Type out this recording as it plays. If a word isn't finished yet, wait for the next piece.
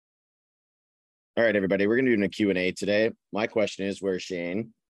All right, everybody, we're going to do a Q&A today. My question is, where's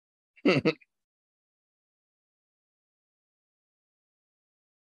Shane? All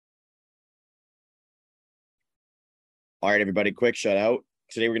right, everybody, quick shout out.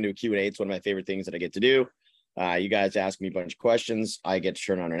 Today we're going to do a Q&A. It's one of my favorite things that I get to do. You guys ask me a bunch of questions. I get to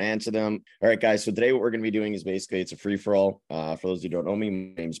turn on and answer them. All right, guys. So today what we're going to be doing is basically it's a free-for-all. For those who don't know me,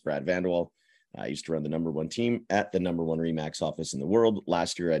 my name is Brad Vanderwall. I used to run the number one team at the number one Remax office in the world.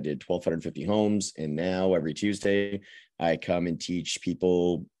 Last year, I did 1,250 homes. And now every Tuesday, I come and teach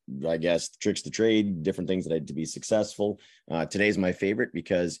people, I guess, tricks to trade, different things that I did to be successful. Today's my favorite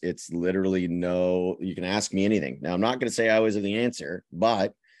because it's literally you can ask me anything. Now, I'm not going to say I always have the answer,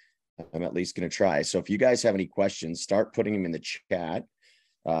 but I'm at least going to try. So if you guys have any questions, start putting them in the chat.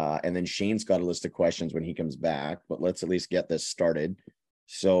 And then Shane's got a list of questions when he comes back, but let's at least get this started.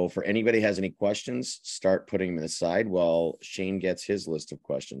 So for anybody has any questions, start putting them aside while Shane gets his list of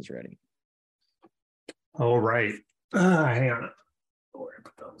questions ready. All right. Hang on. Where I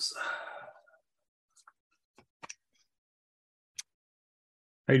put those.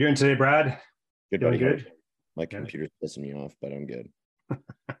 How you doing today, Brad? Good, buddy. Good. My computer's pissing me off, but I'm good.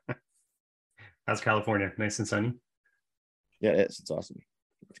 How's California? Nice and sunny? Yeah, it's awesome.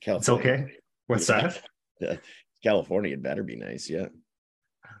 It's California. It's okay. What's that? Yeah. California, it better be nice. Yeah.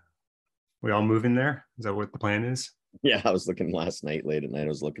 We all moving there? Is that what the plan is? Yeah, I was looking last night, late at night. I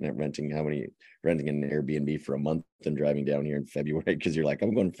was looking at renting an Airbnb for a month and driving down here in February because you're like,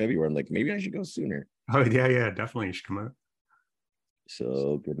 I'm going in February. I'm like, maybe I should go sooner. Oh, yeah, definitely. You should come out.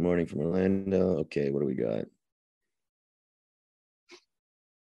 So, good morning from Orlando. Okay, what do we got?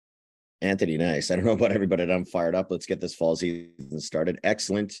 Anthony, nice. I don't know about everybody, but I'm fired up. Let's get this fall season started.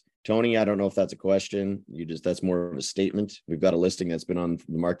 Excellent. Tony, I don't know if that's a question. That's more of a statement. We've got a listing that's been on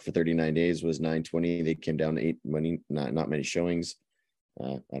the market for 39 days, was 920. They came down to 8 money, not many showings.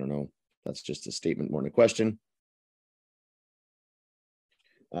 I don't know. That's just a statement more than a question.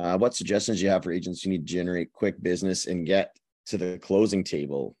 What suggestions do you have for agents who need to generate quick business and get to the closing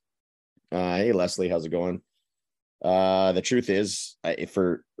table? Hey, Leslie, how's it going? The truth is,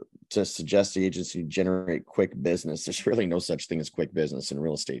 to suggest the agency generate quick business, there's really no such thing as quick business in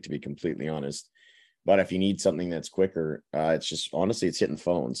real estate, to be completely honest. But if you need something that's quicker, it's just honestly, it's hitting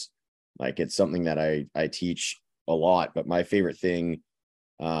phones. Like it's something that I teach a lot. But my favorite thing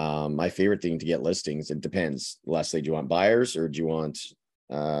to get listings, it depends. Leslie, do you want buyers or do you want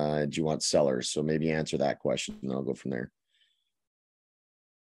sellers? So maybe answer that question and I'll go from there.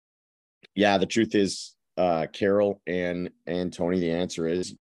 Yeah, the truth is, Carol and Tony, the answer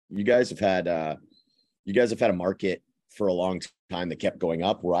is you guys have had a market for a long time that kept going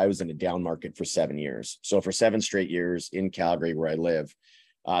up, where I was in a down market for 7 years. So for 7 straight years in Calgary, where I live,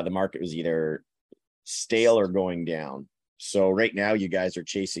 the market was either stale or going down. So right now you guys are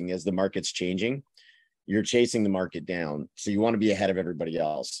chasing, as the market's changing, you're chasing the market down. So you want to be ahead of everybody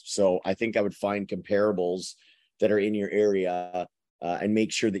else. So I think I would find comparables that are in your area and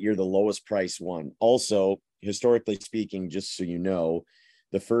make sure that you're the lowest price one. Also, historically speaking, just so you know,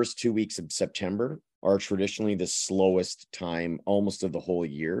 the first 2 weeks of September are traditionally the slowest time almost of the whole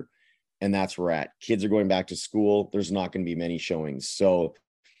year. And that's where we're at. Kids are going back to school. There's not going to be many showings. So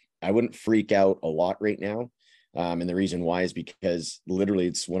I wouldn't freak out a lot right now. And the reason why is because literally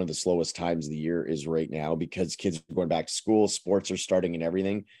it's one of the slowest times of the year is right now, because kids are going back to school, sports are starting and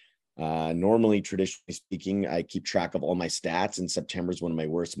everything. Normally, traditionally speaking, I keep track of all my stats, and September is one of my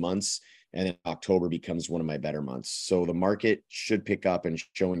worst months. And then October becomes one of my better months. So the market should pick up and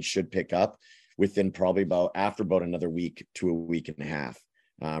showing should pick up within probably after about another week to a week and a half.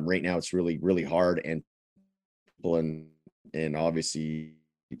 Right now, it's really, really hard. And people and obviously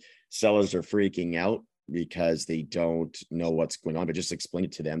sellers are freaking out because they don't know what's going on, but just explain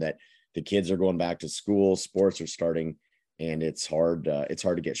it to them that the kids are going back to school, sports are starting, and it's hard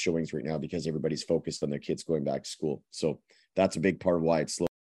to get showings right now because everybody's focused on their kids going back to school. So that's a big part of why it's slow.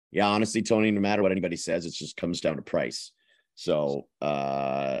 Yeah, honestly, Tony, no matter what anybody says, it just comes down to price. So,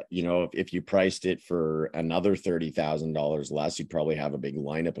 if you priced it for another $30,000 less, you'd probably have a big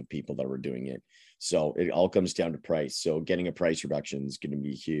lineup of people that were doing it. So it all comes down to price. So getting a price reduction is going to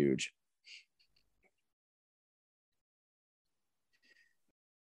be huge.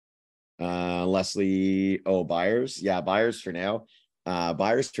 Leslie, buyers. Yeah, buyers for now.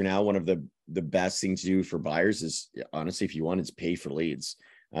 One of the best things to do for buyers is, honestly, if you want, is pay for leads.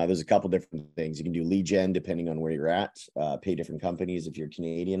 There's a couple different things. You can do lead gen depending on where you're at, pay different companies. If you're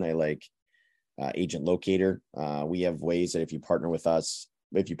Canadian, I like Agent Locator. We have ways that if you partner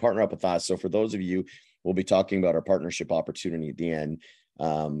up with us. So for those of you, we'll be talking about our partnership opportunity at the end.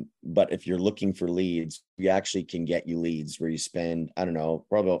 But if you're looking for leads, we actually can get you leads where you spend, I don't know,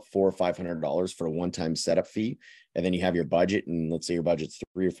 probably about $400 or $500 for a one-time setup fee. And then you have your budget, and let's say your budget's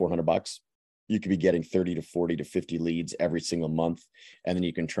 $300 or $400. You could be getting 30 to 40 to 50 leads every single month. And then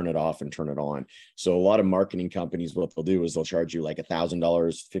you can turn it off and turn it on. So a lot of marketing companies, what they'll do is they'll charge you like $1,000,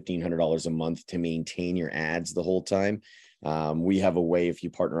 $1,500 a month to maintain your ads the whole time. We have a way, if you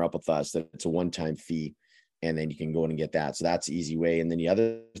partner up with us, that it's a one-time fee, and then you can go in and get that. So that's the easy way. And then the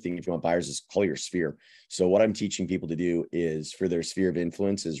other thing, if you want buyers, is call your sphere. So what I'm teaching people to do is, for their sphere of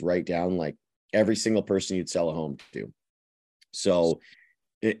influence, is write down like every single person you'd sell a home to. So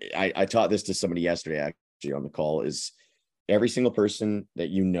I taught this to somebody yesterday, actually, on the call, is every single person that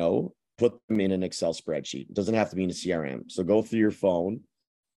you know, put them in an Excel spreadsheet. It doesn't have to be in a CRM. So go through your phone,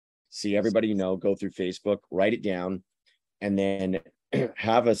 see everybody you know, go through Facebook, write it down, and then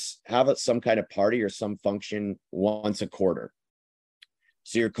have some kind of party or some function once a quarter.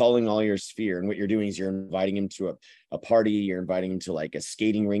 So you're calling all your sphere, and what you're doing is you're inviting them to a party. You're inviting them to like a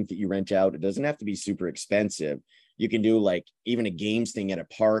skating rink that you rent out. It doesn't have to be super expensive. You can do like even a games thing at a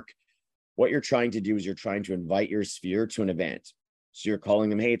park. What you're trying to do is you're trying to invite your sphere to an event. So you're calling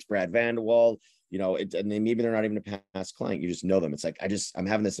them, hey, it's Brad Vanderwall, you know, and then maybe they're not even a past client. You just know them. It's like, I'm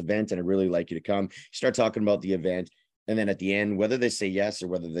having this event and I'd really like you to come. You start talking about the event. And then at the end, whether they say yes or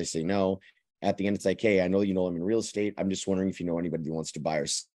whether they say no, at the end, it's like, hey, I know you know I'm in real estate. I'm just wondering if you know anybody who wants to buy or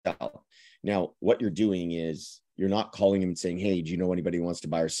sell. Now, what you're doing is you're not calling them and saying, hey, do you know anybody who wants to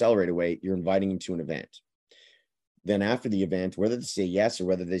buy or sell right away? You're inviting them to an event. Then after the event, whether they say yes or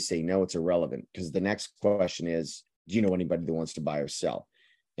whether they say no, it's irrelevant, because the next question is, do you know anybody that wants to buy or sell?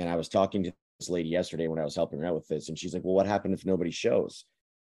 And I was talking to this lady yesterday when I was helping her out with this, and she's like, well, what happened if nobody shows?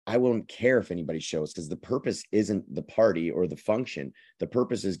 I won't care if anybody shows, because the purpose isn't the party or the function. The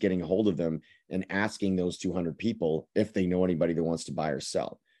purpose is getting a hold of them and asking those 200 people if they know anybody that wants to buy or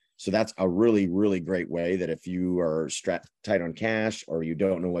sell. So that's a really, really great way that if you are strapped tight on cash or you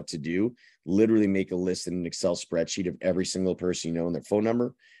don't know what to do, literally make a list in an Excel spreadsheet of every single person you know and their phone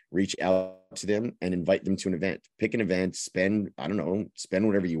number, reach out to them and invite them to an event. Pick an event, spend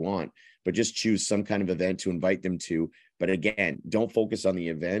whatever you want, but just choose some kind of event to invite them to. But again, don't focus on the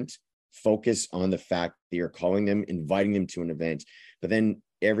event. Focus on the fact that you're calling them, inviting them to an event. But then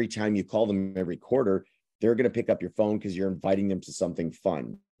every time you call them every quarter, they're going to pick up your phone because you're inviting them to something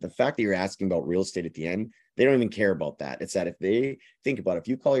fun. The fact that you're asking about real estate at the end, they don't even care about that. It's that if they think about it, if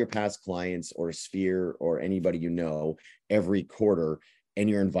you call your past clients or Sphere or anybody you know every quarter and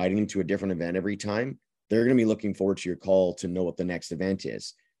you're inviting them to a different event every time, they're going to be looking forward to your call to know what the next event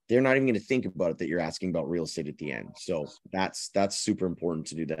is. They're not even going to think about it that you're asking about real estate at the end. So that's super important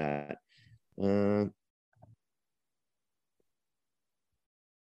to do that.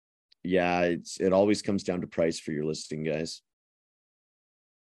 Yeah, it always comes down to price for your listing, guys.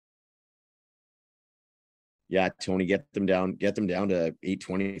 Yeah, Tony, get them down to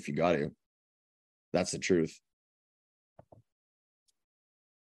 820 if you got to. That's the truth.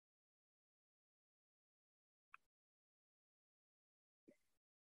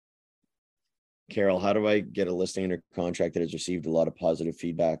 Carol, how do I get a listing under contract that has received a lot of positive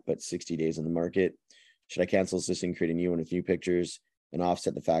feedback, but 60 days in the market? Should I cancel this listing, create a new one with new pictures, and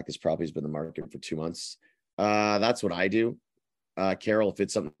offset the fact this property's been in the market for 2 months? That's what I do. Carol, if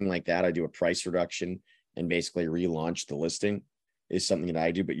it's something like that, I do a price reduction and basically relaunch the listing is something that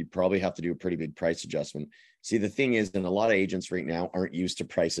I do, but you probably have to do a pretty big price adjustment. See, the thing is, and a lot of agents right now aren't used to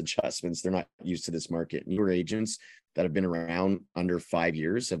price adjustments. They're not used to this market. Newer agents that have been around under 5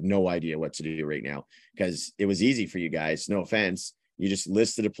 years have no idea what to do right now, because it was easy for you guys. No offense. You just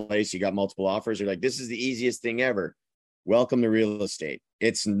listed a place, you got multiple offers. You're like, this is the easiest thing ever. Welcome to real estate.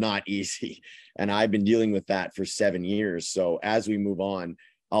 It's not easy. And I've been dealing with that for 7 years. So as we move on,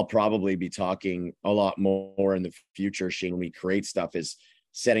 I'll probably be talking a lot more in the future, Shane, when we create stuff, is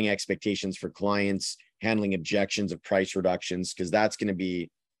setting expectations for clients, handling objections of price reductions, because that's going to be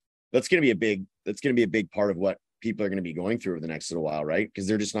a big part of what people are going to be going through over the next little while, right? Because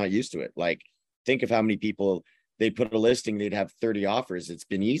they're just not used to it. Like, think of how many people they put a listing, they'd have 30 offers. It's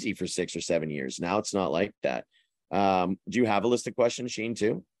been easy for 6 or 7 years. Now it's not like that. Do you have a list of questions, Shane,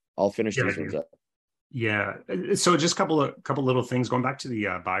 too? I'll finish these ones up. Yeah. So just a couple little things going back to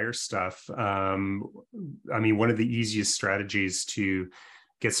the buyer stuff. I mean, one of the easiest strategies to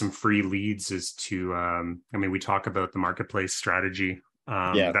get some free leads is to, we talk about the marketplace strategy.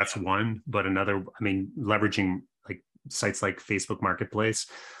 That's one, but another, leveraging like sites like Facebook Marketplace.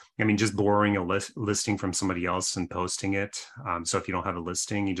 Just borrowing a listing from somebody else and posting it. So if you don't have a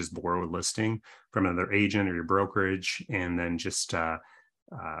listing, you just borrow a listing from another agent or your brokerage, and then just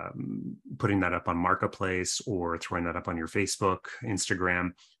putting that up on Marketplace or throwing that up on your Facebook,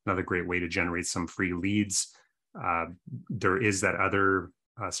 Instagram. Another great way to generate some free leads. There is that other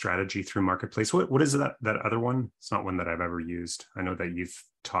strategy through Marketplace. What is that other one? It's not one that I've ever used. I know that you've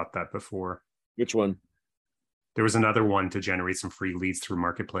taught that before. Which one? There was another one to generate some free leads through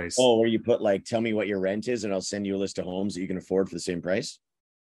Marketplace. Oh, where you put like, tell me what your rent is and I'll send you a list of homes that you can afford for the same price.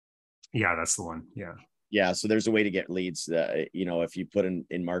 Yeah, that's the one. Yeah. Yeah. So there's a way to get leads that, if you put in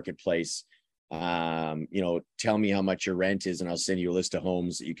Marketplace, tell me how much your rent is and I'll send you a list of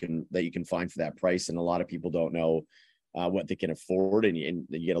homes that you can find for that price. And a lot of people don't know what they can afford, and you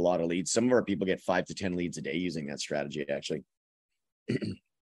get a lot of leads. Some of our people get 5 to 10 leads a day using that strategy, actually.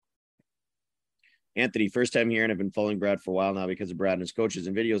 Anthony, first time here, and I've been following Brad for a while now because of Brad and his coaches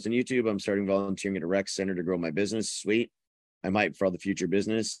and videos on YouTube. I'm starting volunteering at a rec center to grow my business. Sweet. I might for all the future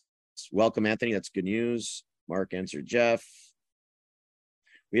business. Welcome, Anthony. That's good news. Mark answered Jeff.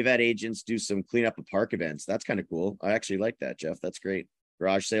 We've had agents do some cleanup of park events. That's kind of cool. I actually like that, Jeff. That's great.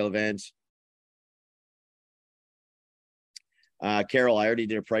 Garage sale event. Carol, I already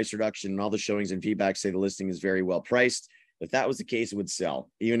did a price reduction and all the showings and feedback say the listing is very well priced. If that was the case, it would sell.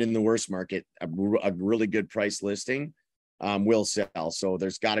 Even in the worst market, a really good price listing will sell. So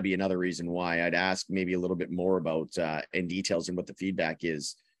there's got to be another reason why. I'd ask maybe a little bit more about in details and what the feedback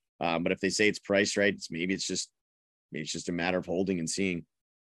is. But if they say it's priced right, maybe it's just a matter of holding and seeing.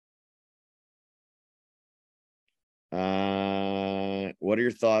 What are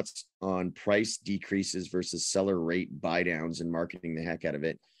your thoughts on price decreases versus seller rate buy downs and marketing the heck out of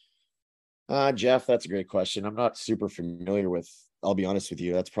it? Jeff, that's a great question. I'm not super familiar with, I'll be honest with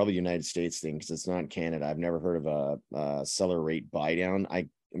you, that's probably a United States thing because it's not in Canada. I've never heard of a seller rate buy down.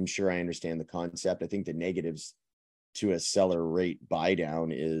 I'm sure I understand the concept. I think the negatives to a seller rate buy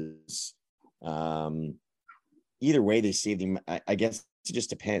down is either way they save them. I guess it just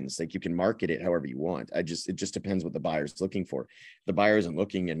depends. Like you can market it however you want. It just depends what the buyer's looking for. The buyer isn't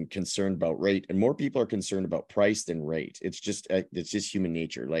looking and concerned about rate, and more people are concerned about price than rate. It's just human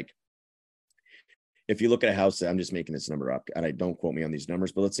nature. Like if you look at a house, I'm just making this number up and I don't quote me on these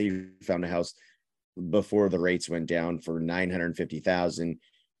numbers, but let's say you found a house before the rates went down for 950,000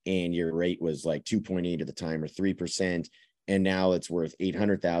 and your rate was like 2.8 at the time or 3%. And now it's worth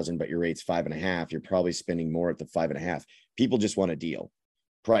 800,000, but your rate's 5.5. You're probably spending more at the 5.5. People just want a deal.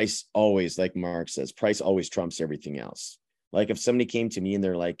 Price always, like Mark says, price always trumps everything else. Like if somebody came to me and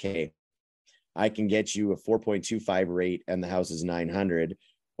they're like, hey, I can get you a 4.25 rate and the house is 900,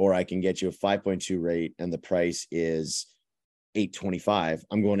 or I can get you a 5.2 rate and the price is 825.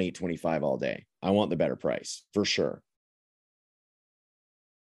 I'm going 825 all day. I want the better price for sure.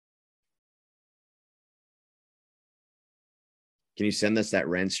 Can you send us that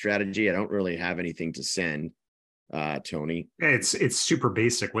rent strategy? I don't really have anything to send, Tony. It's super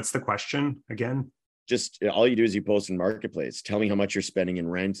basic. What's the question again? Just all you do is you post in Marketplace. Tell me how much you're spending in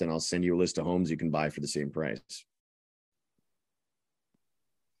rent, and I'll send you a list of homes you can buy for the same price.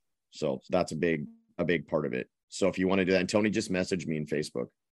 So that's a big part of it. So if you want to do that, and Tony, just message me in Facebook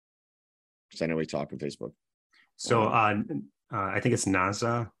because I know we talk on Facebook. So I think it's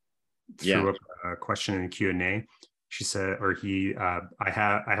Naza threw up a question in the Q&A. She said, or he, I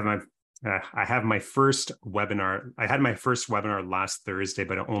have my first webinar. I had my first webinar last Thursday,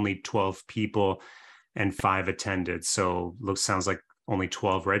 but only 12 people and 5 attended. So sounds like only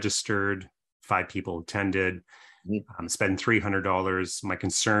 12 registered, 5 people attended. I'm spending $300. My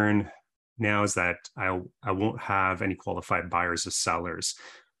concern now is that I won't have any qualified buyers as sellers.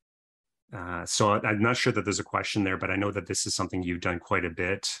 So I'm not sure that there's a question there, but I know that this is something you've done quite a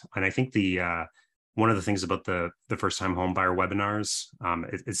bit. And I think one of the things about the first time home buyer webinars,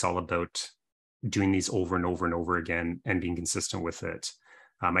 it's all about doing these over and over and over again and being consistent with it.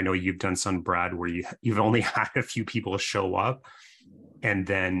 I know you've done some, Brad, where you've only had a few people show up, and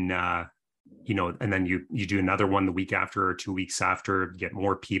then and then you do another one the week after or 2 weeks after, get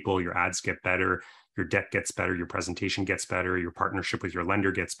more people, your ads get better, your deck gets better, your presentation gets better, your partnership with your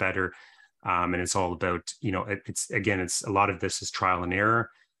lender gets better. And it's all about, it's a lot of this is trial and error.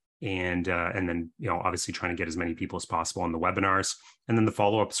 And then, obviously trying to get as many people as possible on the webinars. And then the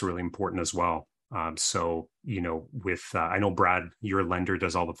follow-up is really important as well. So, I know Brad, your lender,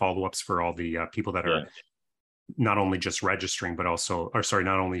 does all the follow-ups for all the people that are not only just registering, but also,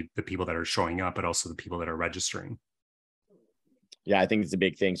 not only the people that are showing up, but also the people that are registering. Yeah, I think it's a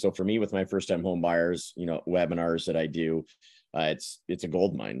big thing. So for me, with my first time home buyers, webinars that I do, it's a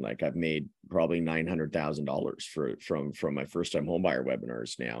gold mine. Like I've made probably $900,000 from my first time home buyer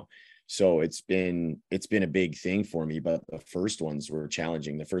webinars now. So it's been a big thing for me, but the first ones were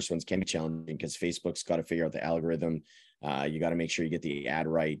challenging. The first ones can be challenging because Facebook's got to figure out the algorithm. You got to make sure you get the ad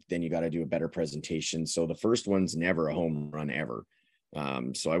right. Then you got to do a better presentation. So the first one's never a home run ever.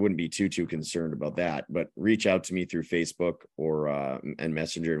 So I wouldn't be too concerned about that, but reach out to me through Facebook or and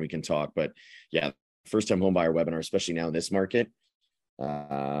Messenger and we can talk. But yeah, first time home buyer webinar, especially now in this market,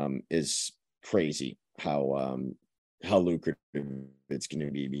 is crazy how lucrative it's going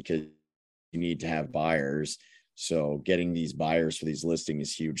to be, because you need to have buyers. So getting these buyers for these listings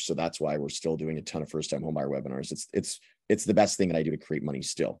is huge. So that's why we're still doing a ton of first time home buyer webinars. It's the best thing that I do to create money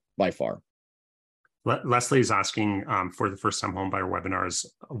still by far. Leslie is asking for the first time home buyer webinars,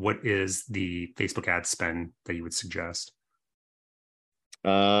 what is the Facebook ad spend that you would suggest?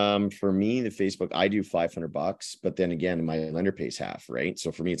 For me, the Facebook, I do $500, but then again, my lender pays half, right?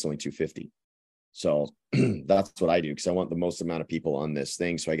 So for me, it's only $250. So that's what I do, because I want the most amount of people on this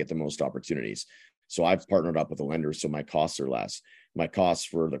thing, so I get the most opportunities. So I've partnered up with a lender, so my costs are less. My cost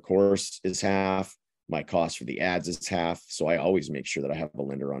for the course is half. My cost for the ads is half. So I always make sure that I have a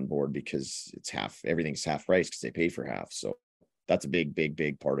lender on board, because it's half, everything's half price because they pay for half. So that's a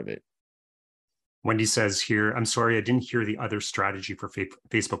big part of it. Wendy says here, I'm sorry, I didn't hear the other strategy for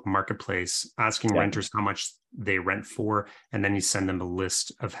Facebook Marketplace, asking renters how much they rent for, and then you send them a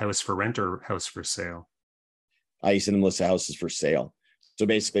list of house for rent or house for sale. I send them a list of houses for sale. So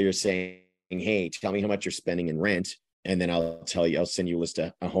basically you're saying, hey, tell me how much you're spending in rent, and then I'll send you a list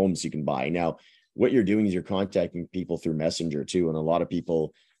of homes you can buy. Now, what you're doing is you're contacting people through Messenger too. And a lot of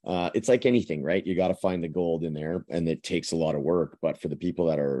people, it's like anything, right? You got to find the gold in there, and it takes a lot of work, but for the people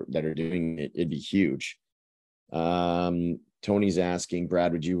that are doing it, it'd be huge. Tony's asking,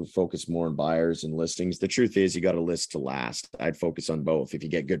 Brad, would you focus more on buyers and listings? The truth is, you got to list to last. I'd focus on both. If you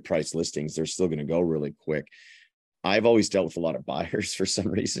get good price listings, they're still going to go really quick. I've always dealt with a lot of buyers for some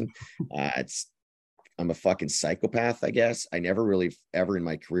reason. I'm a fucking psychopath, I guess. I never really ever in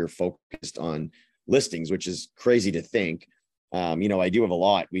my career focused on listings, which is crazy to think. We do have a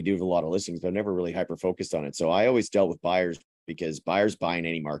lot of listings, but never really hyper focused on it. So I always dealt with buyers, because buyers buy in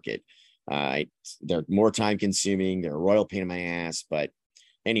any market. They're more time consuming. They're a royal pain in my ass. But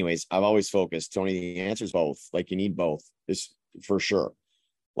anyways, I've always focused. Tony, the answer is both. Like, you need both, is for sure.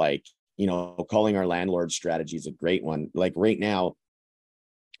 Like, calling our landlord strategy is a great one. Like right now,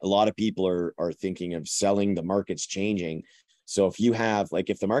 a lot of people are thinking of selling. The market's changing. So if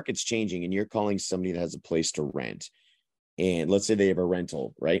the market's changing and you're calling somebody that has a place to rent, and let's say they have a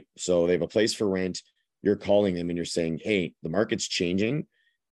rental, right? So they have a place for rent, you're calling them and you're saying, hey, the market's changing.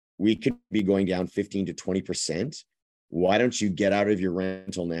 We could be going down 15 to 20%. Why don't you get out of your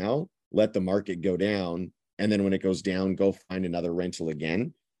rental now? Let the market go down. And then when it goes down, go find another rental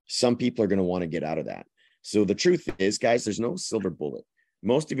again. Some people are going to want to get out of that. So the truth is, guys, there's no silver bullet.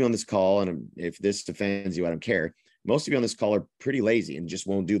 Most of you on this call, and if this offends you, I don't care. Most of you on this call are pretty lazy and just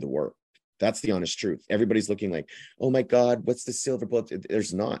won't do the work. That's the honest truth. Everybody's looking like, oh my God, what's the silver bullet?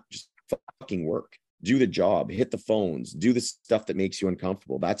 There's not. Just fucking work. Do the job, hit the phones, do the stuff that makes you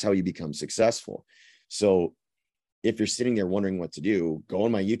uncomfortable. That's how you become successful. So if you're sitting there wondering what to do, go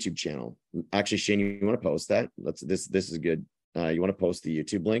on my YouTube channel. Actually, Shane, you want to post that? This is good. You want to post the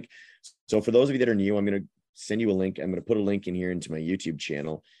YouTube link. So for those of you that are new, I'm going to send you a link. I'm going to put a link in here into my YouTube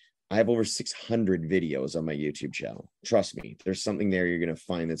channel. I have over 600 videos on my YouTube channel. Trust me, there's something there you're going to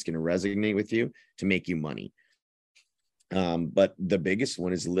find that's going to resonate with you to make you money. But the biggest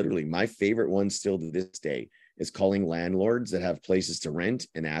one is literally my favorite one still to this day is calling landlords that have places to rent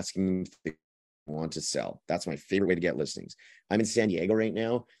and asking them if they want to sell. That's my favorite way to get listings. I'm in San Diego right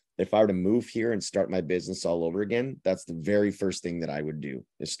now. If I were to move here and start my business all over again, that's the very first thing that I would do,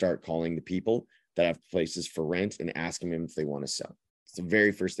 is start calling the people that have places for rent and asking them if they want to sell. It's the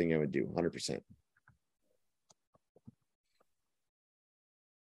very first thing I would do, 100%.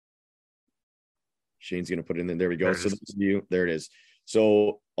 Shane's going to put it in there. There we go. So there it is.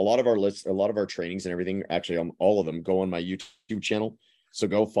 So a lot of our lists, a lot of our trainings and everything, actually all of them go on my YouTube channel. So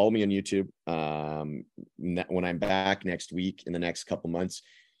go follow me on YouTube. When I'm back next week, in the next couple months,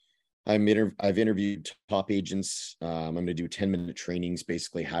 I've interviewed top agents. I'm going to do 10-minute trainings,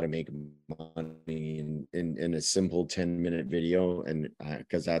 basically how to make money in a simple 10-minute video. And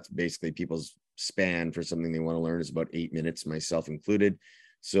because that's basically people's span for something they want to learn is about 8 minutes, myself included.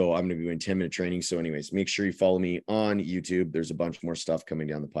 So I'm going to be doing 10-minute training. So anyways, make sure you follow me on YouTube. There's a bunch more stuff coming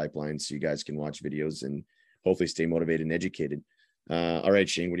down the pipeline, so you guys can watch videos and hopefully stay motivated and educated. All right,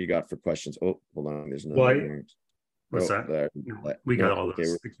 Shane, what do you got for questions? Oh, hold on. There's another. What's that? We got all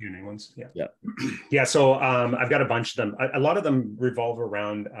those, the Q&A ones. Yeah. Yeah. So I've got a bunch of them. A lot of them revolve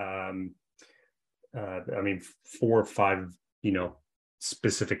around, 4 or 5,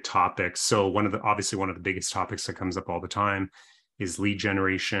 specific topics. So obviously one of the biggest topics that comes up all the time is lead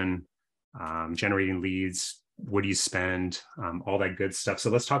generation, generating leads, what do you spend, all that good stuff. So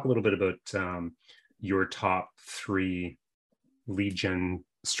let's talk a little bit about your top 3 lead gen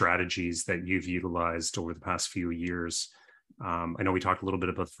strategies that you've utilized over the past few years. I know we talked a little bit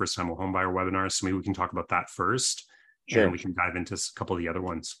about the first time home buyer webinars, so maybe we can talk about that first. Sure. And we can dive into a couple of the other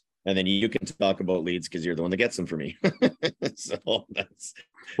ones. And then you can talk about leads because you're the one that gets them for me. So that's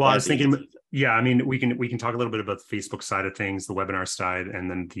I was thinking, easy. Yeah, I mean, we can talk a little bit about the Facebook side of things, the webinar side, and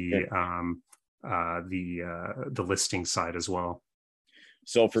then the listing side as well.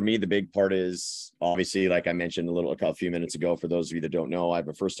 So for me, the big part is obviously, like I mentioned a few minutes ago, for those of you that don't know, I have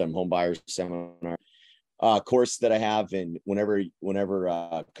a first time home buyer seminar course that I have. And whenever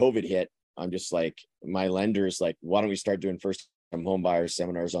COVID hit, I'm just like, my lender's like, why don't we start doing first time home buyer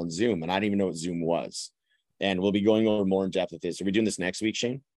seminars on Zoom? And I didn't even know what Zoom was. And we'll be going over more in depth with this. Are we doing this next week,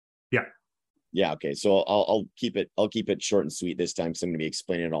 Shane? Yeah. Yeah. Okay. So I'll keep it short and sweet this time. So I'm going to be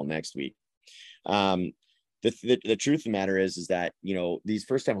explaining it all next week. The truth of the matter is that, you know, these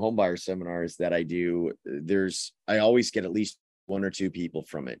first time home buyer seminars that I do, I always get at least 1 or 2 people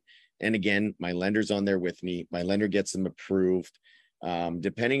from it. And again, my lender's on there with me. My lender gets them approved.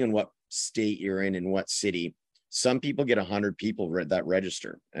 Depending on what state you're in and what city, some people get 100 people that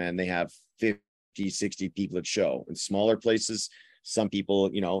register, and they have 50, 60 people that show. In smaller places, some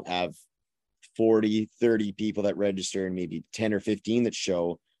people, you know, have 40, 30 people that register and maybe 10 or 15 that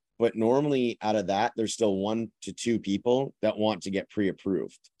show. But normally out of that, there's still 1 to 2 people that want to get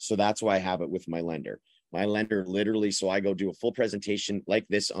pre-approved. So that's why I have it with my lender. My lender literally, so I go do a full presentation like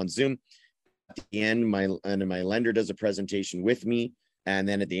this on Zoom. At the end, my lender does a presentation with me. And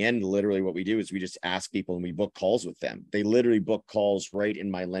then at the end, literally what we do is we just ask people and we book calls with them. They literally book calls right in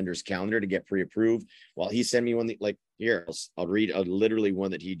my lender's calendar to get pre-approved. Well, he sent me one that, like, here, I'll read literally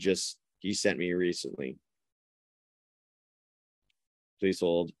one that he sent me recently. Please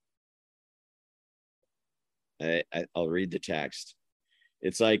hold. I'll read the text.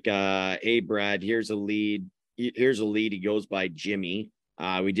 It's like, hey, Brad, here's a lead. He goes by Jimmy.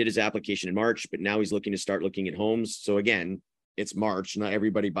 We did his application in March, but now he's looking to start looking at homes. So again, it's March. Not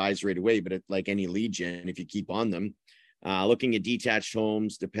everybody buys right away, but like any lead gen, if you keep on them, looking at detached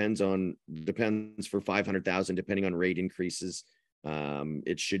homes depends for 500,000, depending on rate increases. There'll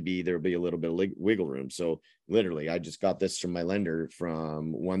be a little bit of wiggle room. So literally, I just got this from my lender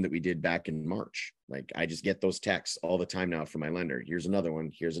from one that we did back in March. Like, I just get those texts all the time now from my lender. Here's another one.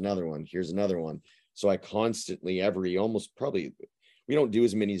 Here's another one. Here's another one. So I constantly, we don't do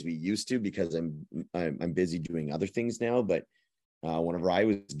as many as we used to because I'm busy doing other things now. But whenever I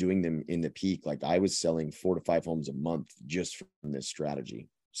was doing them in the peak, like, I was selling 4 to 5 homes a month just from this strategy.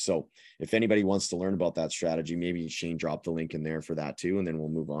 So if anybody wants to learn about that strategy, maybe Shane drop the link in there for that too. And then we'll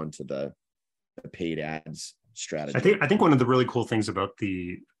move on to the paid ads strategy. I think one of the really cool things about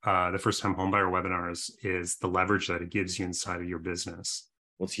the first time homebuyer webinars is the leverage that it gives you inside of your business.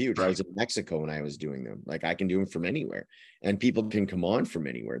 Well, it's huge. I was in Mexico when I was doing them. Like, I can do them from anywhere, and people can come on from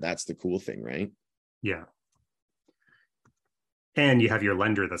anywhere. That's the cool thing, right? Yeah. And you have your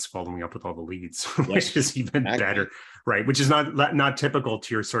lender that's following up with all the leads, which is even better, right? Which is not typical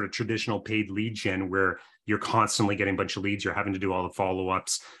to your sort of traditional paid lead gen, where you're constantly getting a bunch of leads. You're having to do all the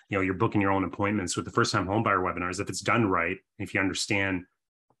follow-ups. You know, you're booking your own appointments. With the first-time homebuyer webinars, if it's done right, if you understand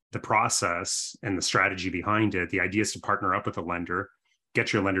the process and the strategy behind it, the idea is to partner up with a lender,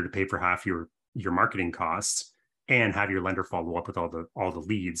 get your lender to pay for half your marketing costs, and have your lender follow up with all the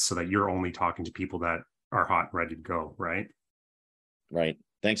leads, so that you're only talking to people that are hot and ready to go, right? Right.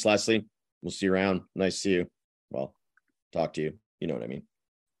 Thanks, Leslie. We'll see you around. Nice to see you. Well, talk to you. You know what I mean.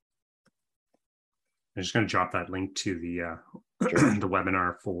 I'm just going to drop that link to the the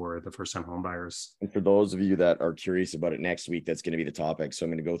webinar for the first time home buyers. And for those of you that are curious about it, next week, that's going to be the topic. So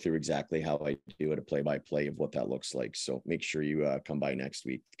I'm going to go through exactly how I do it, a play-by-play of what that looks like. So make sure you come by next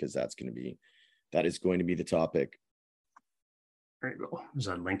week, because that is going to be the topic. There you go. There's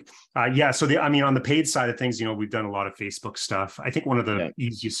that link. Yeah. So on the paid side of things, you know, we've done a lot of Facebook stuff. I think one of the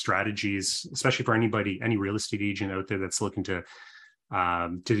easiest strategies, especially for any real estate agent out there that's looking to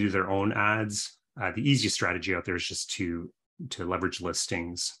do their own ads, the easiest strategy out there is just to leverage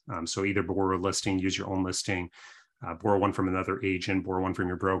listings. So either borrow a listing, use your own listing, borrow one from another agent, borrow one from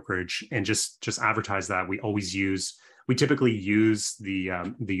your brokerage, and just advertise that. We typically use the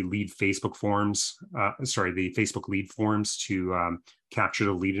lead Facebook forms, the Facebook lead forms to capture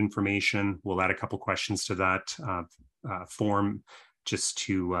the lead information. We'll add a couple questions to that form just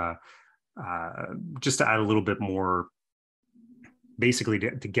to add a little bit more, basically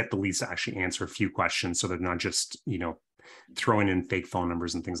to get the leads to actually answer a few questions, so they're not just, you know, throwing in fake phone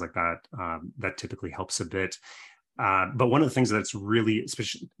numbers and things like that. That typically helps a bit. But one of the things that's really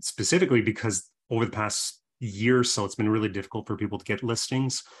specifically, because over the past year or so, it's been really difficult for people to get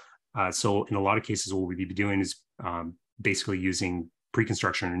listings. So in a lot of cases, what we'd be doing is basically using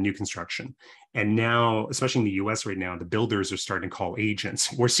pre-construction or new construction. And now, especially in the US right now, the builders are starting to call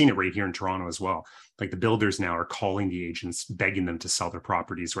agents. We're seeing it right here in Toronto as well. Like the builders now are calling the agents, begging them to sell their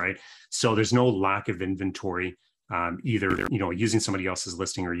properties, right? So there's no lack of inventory, either, using somebody else's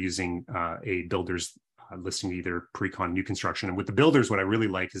listing or using a builder's listing, either pre-con, new construction. And with the builders, what I really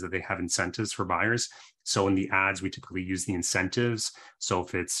like is that they have incentives for buyers. So in the ads, we typically use the incentives. So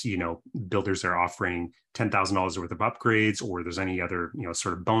if it's, builders are offering $10,000 worth of upgrades, or there's any other,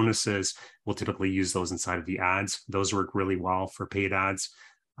 sort of bonuses, we'll typically use those inside of the ads. Those work really well for paid ads.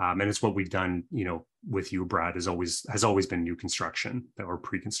 And it's what we've done, with you, Brad, has always been new construction or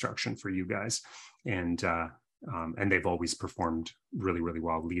pre-construction for you guys. And they've always performed really, really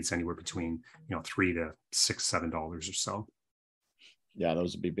well. Leads anywhere between, $3 to $6, $7 or so. Yeah,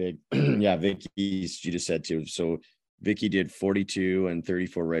 those would be big. Yeah, Vicky's, she just said too. So Vicky did 42 and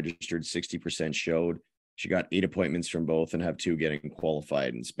 34 registered, 60% showed. She got 8 appointments from both and have 2 getting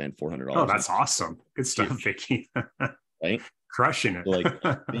qualified and spent $400. Oh, that's awesome. Good stuff, Vicky. Right? Crushing it. So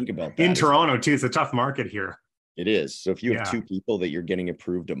think about that. In Toronto too, it's a tough market here. It is. So if you have 2 people that you're getting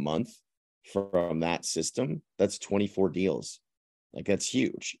approved a month from that system, that's 24 deals. Like that's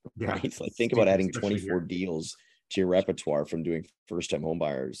huge, right? Like think about adding 24 deals to your repertoire from doing first-time home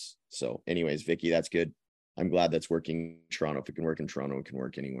buyers. So anyways, Vicky, that's good. I'm glad that's working in Toronto. If it can work in Toronto, it can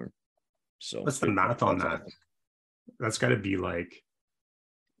work anywhere. So what's the math on that? That's got to be like,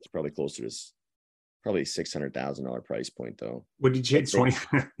 it's probably closer to probably $600,000 price point though. What did you say?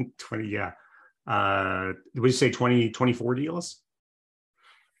 20, yeah. Would you say 24 deals?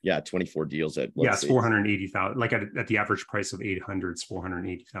 Yeah, 24 deals at it's 480,000. Like at the average price of 800, it's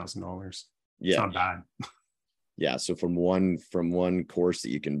 $480,000. Yeah, it's not bad. Yeah, so from one course that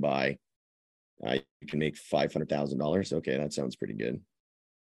you can buy, you can make $500,000. Okay, that sounds pretty good.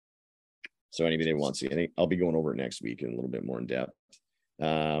 So anybody that wants to, I'll be going over it next week in a little bit more in depth.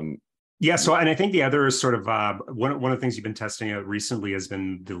 So, and I think the other sort of one of the things you've been testing out recently has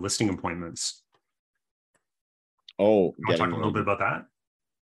been the listing appointments. Oh, you want to talk a little bit about that?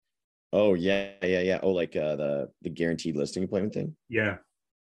 Oh yeah. Oh, like the guaranteed listing appointment thing. Yeah.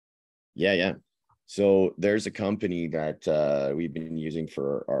 So there's a company that we've been using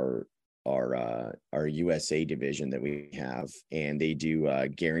for our USA division that we have, and they do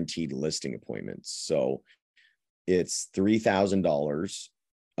guaranteed listing appointments. So it's $3,000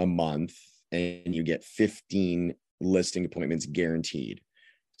 a month, and you get 15 listing appointments guaranteed.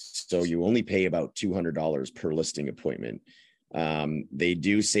 So you only pay about $200 per listing appointment. They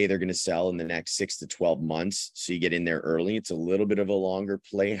do say they're going to sell in the next 6 to 12 months. So you get in there early. It's a little bit of a longer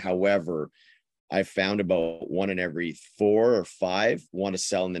play. However, I found about 1 in every 4 or 5 want to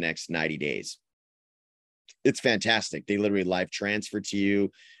sell in the next 90 days. It's fantastic. They literally live transfer to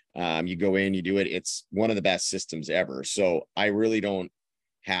you. You go in, you do it. It's one of the best systems ever. So I really don't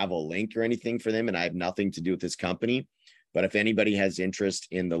have a link or anything for them, and I have nothing to do with this company. But if anybody has interest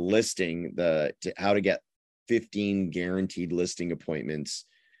in the listing, how to get 15 guaranteed listing appointments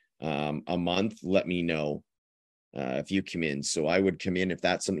a month, let me know if you come in. So I would come in if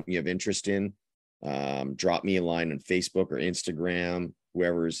that's something you have interest in. Drop me a line on Facebook or Instagram,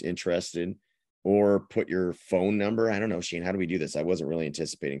 whoever's interested, or put your phone number. I don't know, Shane, how do we do this? I wasn't really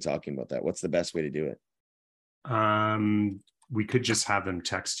anticipating talking about that. What's the best way to do it? We could just have them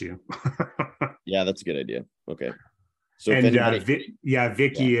text you. Yeah, that's a good idea. Okay. So and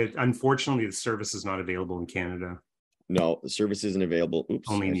Vicky, unfortunately, the service is not available in Canada. No, the service isn't available. Oops.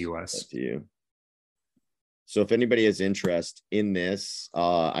 Only in the US. To you. So if anybody has interest in this,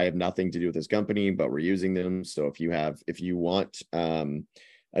 I have nothing to do with this company, but we're using them. So if you want, I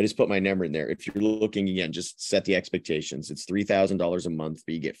just put my number in there. If you're looking, again, just set the expectations. It's $3,000 a month,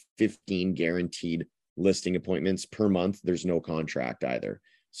 but you get 15 guaranteed listing appointments per month. There's no contract either.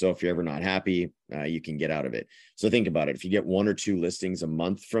 So if you're ever not happy, you can get out of it. So think about it. If you get 1 or 2 listings a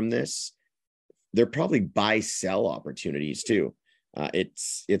month from this, they're probably buy-sell opportunities too.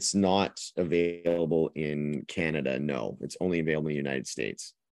 It's not available in Canada. No, it's only available in the United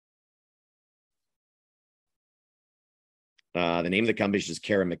States. The name of the company is just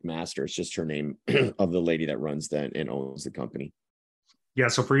Kara McMaster. It's just her name of the lady that runs that and owns the company. Yeah.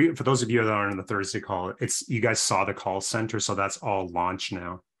 So for those of you that aren't on the Thursday call, you guys saw the call center. So that's all launched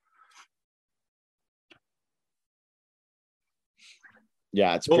now.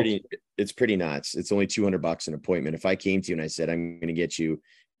 Yeah, it's pretty nuts. It's only $200 an appointment. If I came to you and I said, I'm going to get you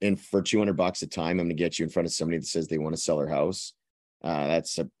in for $200 a time, I'm going to get you in front of somebody that says they want to sell their house.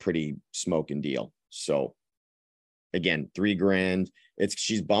 That's a pretty smoking deal. So again, $3,000.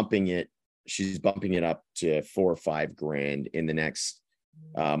 She's bumping it she's bumping it up to 4 or 5 grand in the next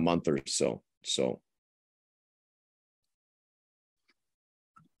month or so. So.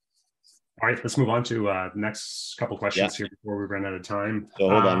 All right, let's move on to the next couple questions here before we run out of time. So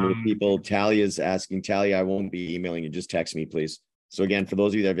hold on, people. Talia is asking. Talia, I won't be emailing you. Just text me, please. So again, for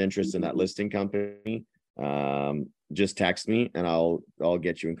those of you that have interest in that listing company, just text me and I'll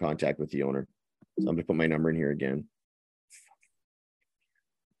get you in contact with the owner. So I'm gonna put my number in here again.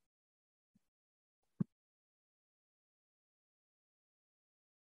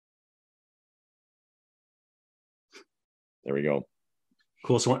 There we go.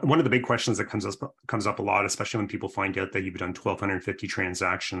 Cool. So one of the big questions that comes up a lot, especially when people find out that you've done 1,250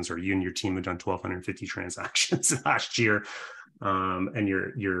 transactions, or you and your team have done 1,250 transactions last year, and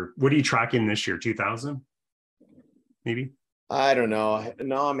you're what are you tracking this year? 2,000, maybe? I don't know.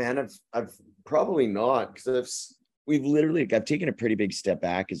 No, man, I've probably not, because I've taken a pretty big step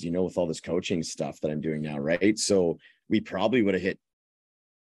back, as you know, with all this coaching stuff that I'm doing now, right? So we probably would have hit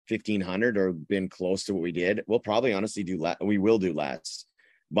 1,500 or been close to what we did. We'll probably honestly do less. We will do less.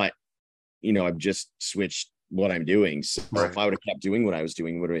 But, you know, I've just switched what I'm doing. So if I would have kept doing what I was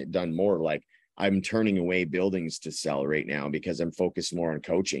doing, would have done more. Like, I'm turning away buildings to sell right now because I'm focused more on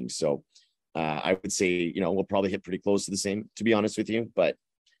coaching. So I would say, you know, we'll probably hit pretty close to the same, to be honest with you. But,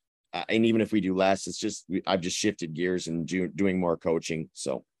 and even if we do less, it's just, I've just shifted gears and doing more coaching.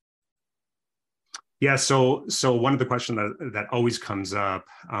 So. Yeah. So one of the questions that always comes up,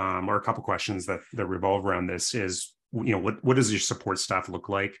 or a couple questions that revolve around this is, you know, what does your support staff look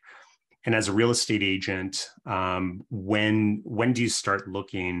like? And as a real estate agent, when do you start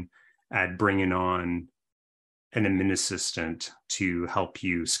looking at bringing on an admin assistant to help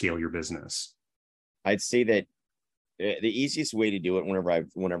you scale your business? I'd say that the easiest way to do it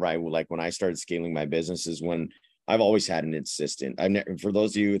when I started scaling my business is when I've always had an assistant. For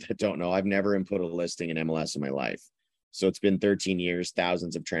those of you that don't know, I've never input a listing in MLS in my life. So it's been 13 years,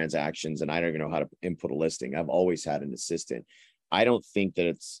 thousands of transactions, and I don't even know how to input a listing. I've always had an assistant. I don't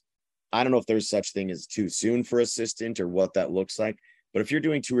know if there's such thing as too soon for assistant or what that looks like. But if you're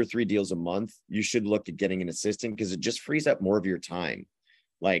doing 2 or 3 deals a month, you should look at getting an assistant, because it just frees up more of your time.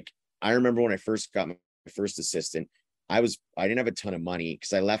 Like, I remember when I first got my first assistant, I didn't have a ton of money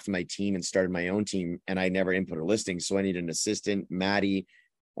because I left my team and started my own team, and I never input a listing. So I needed an assistant. Maddie,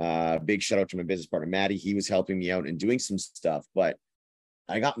 big shout out to my business partner, Maddie. He was helping me out and doing some stuff, but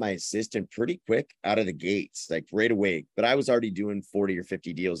I got my assistant pretty quick out of the gates, like right away. But I was already doing 40 or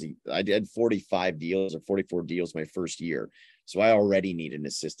 50 deals. I did 45 deals or 44 deals my first year. So I already needed an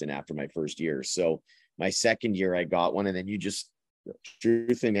assistant after my first year. So my second year, I got one. And then you just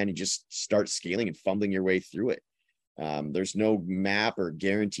start scaling and fumbling your way through it. There's no map or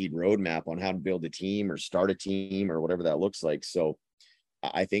guaranteed roadmap on how to build a team or start a team or whatever that looks like. So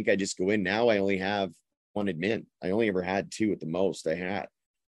I think I just go in. Now I only have one admin. I only ever had 2 at the most.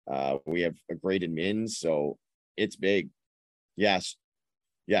 We have a great admin, so it's big. Yes.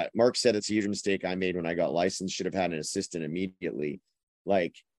 Yeah. Mark said it's a huge mistake I made when I got licensed. Should have had an assistant immediately.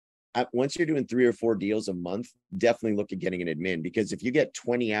 Like, once you're doing 3 or 4 deals a month, definitely look at getting an admin, because if you get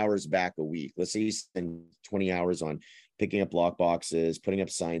 20 hours back a week, let's say you spend 20 hours on picking up lock boxes, putting up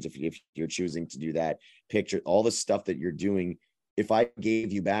signs, if you're choosing to do that, picture all the stuff that you're doing. If I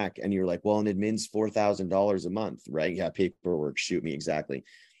gave you back and you're like, well, an admin's $4,000 a month, right? Yeah, paperwork, shoot me, exactly.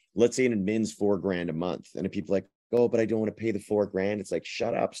 Let's say an admin's $4 grand a month. And if people are like, oh, but I don't want to pay the $4 grand. It's like,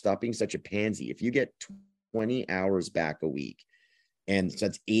 shut up, stop being such a pansy. If you get 20 hours back a week, and so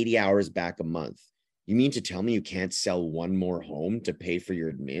that's 80 hours back a month, you mean to tell me you can't sell one more home to pay for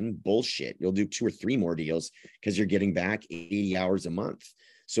your admin? Bullshit. You'll do 2 or 3 more deals because you're getting back 80 hours a month.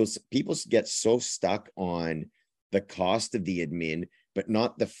 So people get so stuck on the cost of the admin, but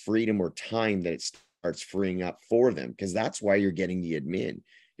not the freedom or time that it starts freeing up for them, because that's why you're getting the admin.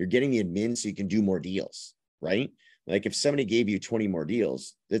 You're getting the admin so you can do more deals, right? Like, if somebody gave you 20 more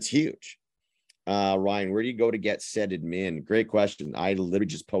deals, that's huge. Ryan, where do you go to get said admin? Great question. I literally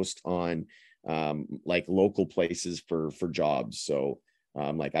just post on like local places for jobs. So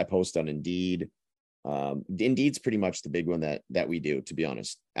like, I post on Indeed. Indeed's pretty much the big one that we do, to be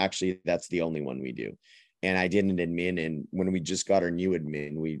honest. Actually, that's the only one we do. And I did an admin, and when we just got our new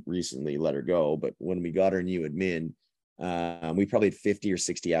admin, we recently let her go. But when we got our new admin, we probably had 50 or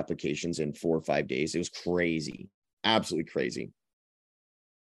 60 applications in 4 or 5 days. It was crazy, absolutely crazy.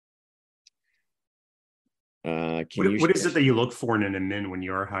 What is it that you look for in an admin when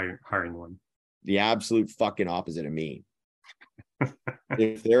you are hiring one? The absolute fucking opposite of me.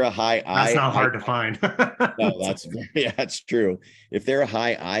 If they're a high I, that's not hard to find. No, that's true. If they're a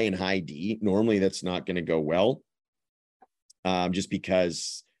high I and high D, normally that's not going to go well. Just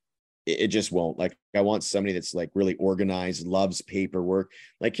because it just won't. Like, I want somebody that's like really organized, loves paperwork.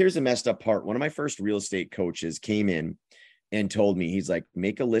 Like, here's the messed up part. One of my first real estate coaches came in and told me, he's like,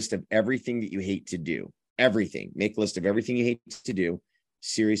 make a list of everything that you hate to do. Everything. Make a list of everything you hate to do.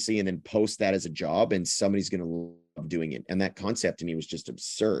 Seriously. And then post that as a job, and somebody's going to love doing it. And that concept to me was just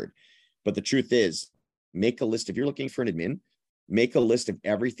absurd. But the truth is, make a list. If you're looking for an admin, make a list of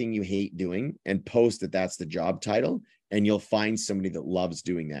everything you hate doing and post that that's the job title. And you'll find somebody that loves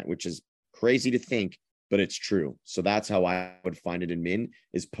doing that, which is crazy to think, but it's true. So that's how I would find an admin,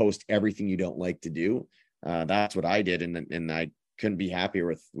 is post everything you don't like to do. That's what I did. And I couldn't be happier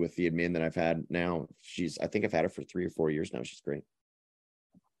with the admin that I've had now. I think I've had her for 3 or 4 years now. She's great.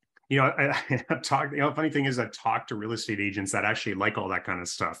 You know, I've talked, funny thing is, I've talked to real estate agents that actually like all that kind of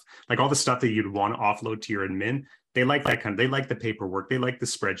stuff. Like all the stuff that you'd want to offload to your admin. They like that they like the paperwork. They like the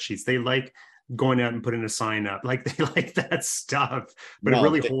spreadsheets. They like going out and putting a sign up. Like, they like that stuff, but it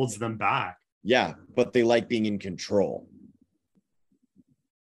really holds them back. Yeah. But they like being in control.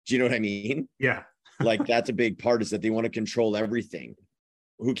 Do you know what I mean? Yeah. Like, that's a big part, is that they want to control everything.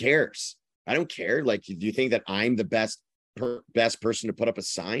 Who cares? I don't care. Like, do you think that I'm the best person to put up a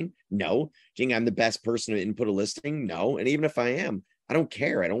sign? No. Do you think I'm the best person to input a listing? No. And even if I am, I don't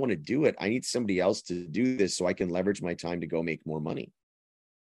care. I don't want to do it. I need somebody else to do this so I can leverage my time to go make more money.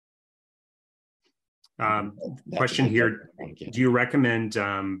 Question here. Do you recommend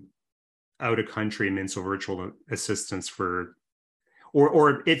out of country admins or virtual assistants for,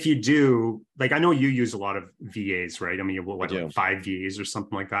 or if you do, like, I know you use a lot of VAs, right? I mean, what, like 5 VAs or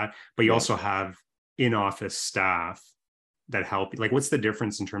something like that, but you also have in-office staff that help. Like, what's the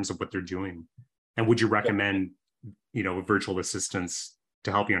difference in terms of what they're doing? And would you recommend, virtual assistants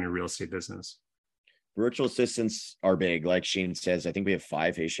to help you on your real estate business? Virtual assistants are big. Like Shane says, I think we have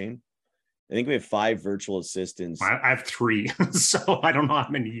 5. Hey, Shane? I think we have 5 virtual assistants. I have 3, so I don't know how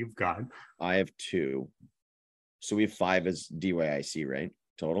many you've got. I have 2. So we have 5 as DYIC, right?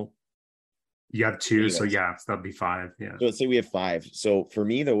 Total? You have 2, so yeah, so that'd be 5. Yeah. So let's say we have 5. So for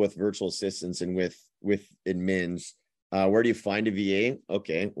me, though, with virtual assistants and with admins, where do you find a VA?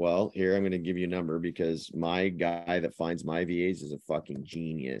 Okay, well, here, I'm going to give you a number, because my guy that finds my VAs is a fucking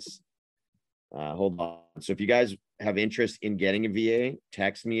genius. Hold on. So if you guys have interest in getting a VA,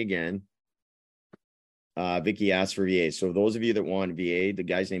 text me again. Vicky asked for VA. So those of you that want VA, the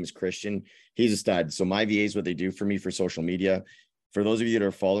guy's name is Christian. He's a stud. So my VA is what they do for me for social media. For those of you that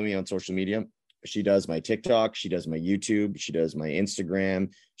are following me on social media, she does my TikTok, she does my YouTube, she does my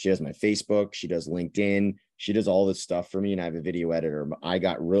Instagram, she does my Facebook, she does LinkedIn, she does all this stuff for me, and I have a video editor. I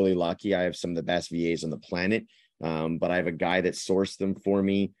got really lucky. I have some of the best VAs on the planet, but I have a guy that sourced them for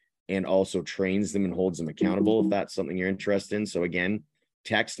me and also trains them and holds them accountable, if that's something you're interested in. So again,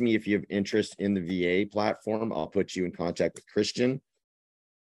 text me if you have interest in the VA platform. I'll put you in contact with Christian.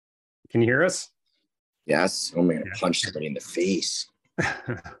 Can you hear us? Yes. Oh, I'm going to punch somebody in the face.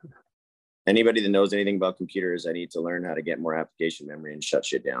 Anybody that knows anything about computers, I need to learn how to get more application memory and shut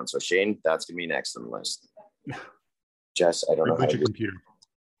shit down. So Shane, that's going to be next on the list. Jess, I don't know how to do computer.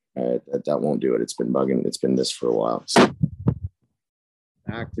 That won't do it. It's been bugging. It's been this for a while. So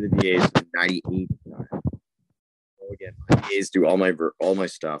back to the VAs. 98. Again, my VAs do all my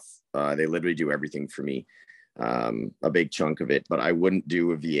stuff. They literally do everything for me. A big chunk of it, but I wouldn't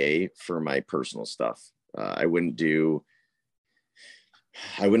do a VA for my personal stuff. I wouldn't do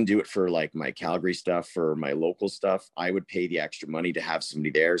it for like my Calgary stuff or my local stuff. I would pay the extra money to have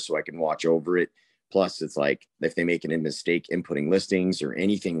somebody there so I can watch over it. Plus, it's like, if they make a mistake inputting listings or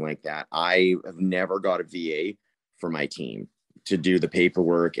anything like that, I have never got a VA for my team to do the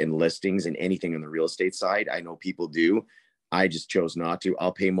paperwork and listings and anything on the real estate side. I know people do. I just chose not to.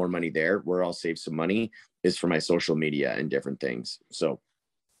 I'll pay more money there. Where I'll save some money is for my social media and different things. So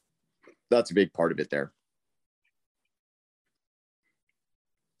that's a big part of it there.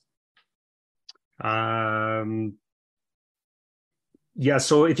 Yeah.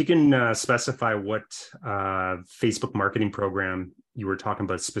 So if you can specify what Facebook marketing program you were talking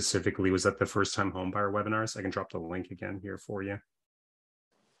about specifically, was that the first time homebuyer webinars? I can drop the link again here for you.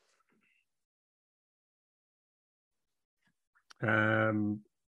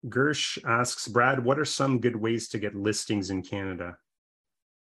 Gersh asks, Brad, what are some good ways to get listings in Canada?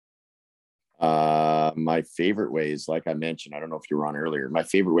 My favorite way is, like I mentioned, I don't know if you were on earlier, my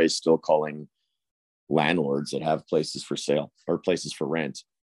favorite way is still calling landlords that have places for sale or places for rent.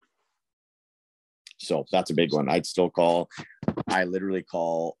 So that's a big one. I literally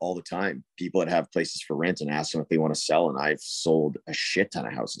call all the time people that have places for rent and ask them if they want to sell. And I've sold a shit ton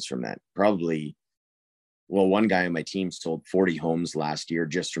of houses from that. One guy on my team sold 40 homes last year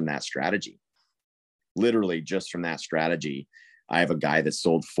just from that strategy. Literally just from that strategy. I have a guy that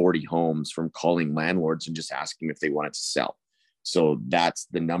sold 40 homes from calling landlords and just asking if they wanted to sell. So that's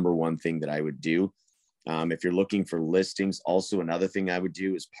the number one thing that I would do. If you're looking for listings, also another thing I would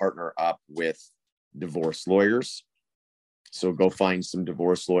do is partner up with divorce lawyers. So go find some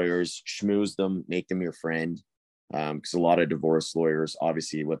divorce lawyers, schmooze them, make them your friend. Because a lot of divorce lawyers,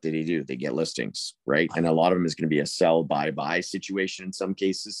 obviously, what do? They get listings, right? And a lot of them is going to be a sell, buy situation in some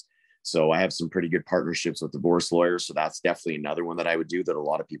cases. So I have some pretty good partnerships with divorce lawyers. So that's definitely another one that I would do that a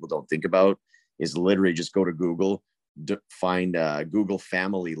lot of people don't think about, is literally just go to Google, find Google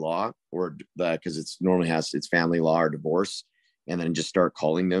family law, or because it's normally it's family law or divorce, and then just start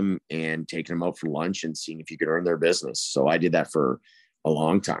calling them and taking them out for lunch and seeing if you could earn their business. So I did that for a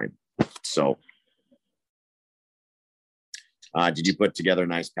long time. So did you put together a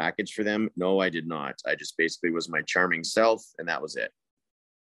nice package for them? No, I did not. I just basically was my charming self, and that was it.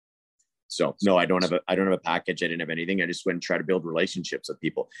 So no, I don't have a package. I didn't have anything. I just went and try to build relationships with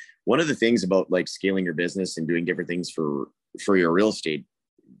people. One of the things about like scaling your business and doing different things for your real estate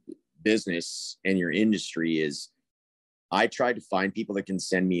business and your industry is, I tried to find people that can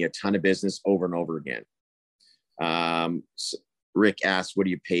send me a ton of business over and over again. Rick asked, what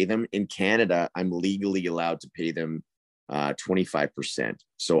do you pay them? In Canada, I'm legally allowed to pay them 25%.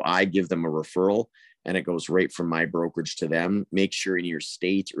 So I give them a referral and it goes right from my brokerage to them. Make sure in your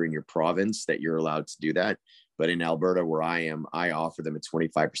state or in your province that you're allowed to do that. But in Alberta, where I am, I offer them a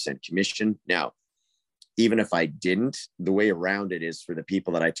 25% commission. Now, even if I didn't, the way around it is, for the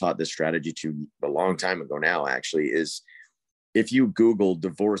people that I taught this strategy to a long time ago now, actually, is if you Google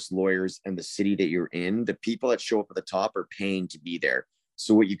divorce lawyers and the city that you're in, the people that show up at the top are paying to be there.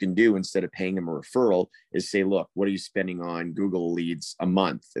 So what you can do, instead of paying them a referral, is say, look, what are you spending on Google leads a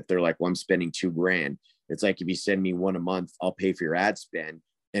month? If they're like, well, I'm spending $2,000. It's like, if you send me one a month, I'll pay for your ad spend.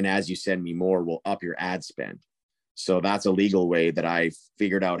 And as you send me more, we'll up your ad spend. So that's a legal way that I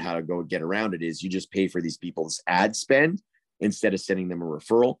figured out how to go get around it, is you just pay for these people's ad spend instead of sending them a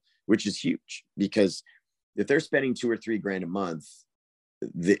referral, which is huge, because if they're spending $2,000 or $3,000 a month,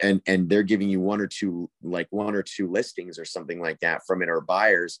 and they're giving you one or two listings or something like that from it, or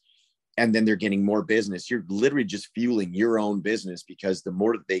buyers, and then they're getting more business, you're literally just fueling your own business, because the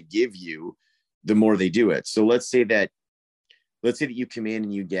more that they give you, the more they do it. So let's say that you come in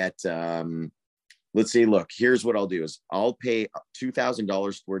and you get, let's say, look, here's what I'll do is I'll pay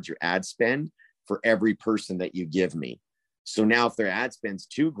 $2,000 towards your ad spend for every person that you give me. So now if their ad spend's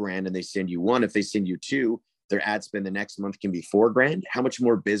 $2,000 and they send you one, if they send you two, their ad spend the next month can be $4,000. How much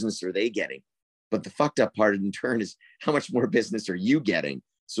more business are they getting? But the fucked up part in turn is, how much more business are you getting?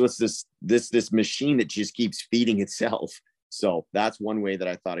 So it's this machine that just keeps feeding itself. So that's one way that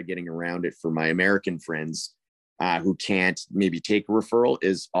I thought of getting around it for my American friends who can't maybe take a referral,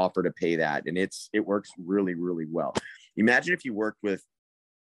 is offer to pay that. And it works really, really well. Imagine if you worked with,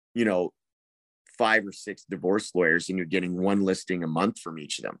 5 or 6 divorce lawyers and you're getting one listing a month from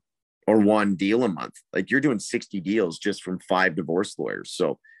each of them, or one deal a month. Like, you're doing 60 deals just from 5 divorce lawyers.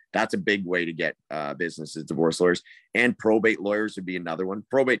 So that's a big way to get business, is divorce lawyers. And probate lawyers would be another one.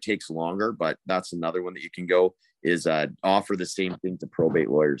 Probate takes longer, but that's another one that you can go, is offer the same thing to probate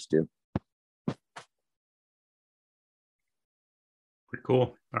lawyers too. Pretty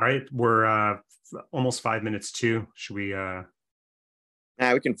cool. All right. We're almost 5 minutes too. Should we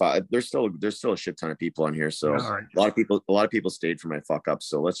we can find. There's still a shit ton of people on here, so yeah, right. a lot of people stayed for my fuck up.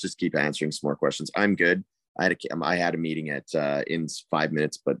 So let's just keep answering some more questions. I'm good. I had a meeting at in 5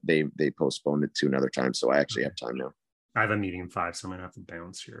 minutes, but they postponed it to another time, so I actually have time now. I have a meeting in 5, so I'm gonna have to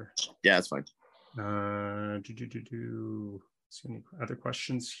bounce here. Yeah, that's fine. See any other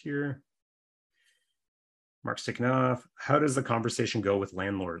questions here? Mark's taking off. How does the conversation go with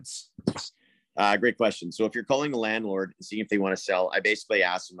landlords? Great question. So if you're calling a landlord and seeing if they want to sell, I basically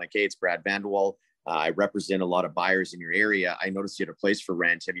ask them, like, hey, it's Brad Vanderwall. I represent a lot of buyers in your area. I noticed you had a place for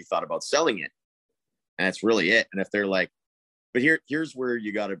rent. Have you thought about selling it? And that's really it. And if they're like, but here's where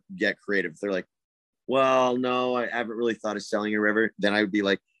you got to get creative. If they're like, well, no, I haven't really thought of selling it or whatever, then I would be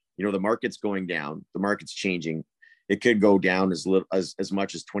like, the market's going down. The market's changing. It could go down as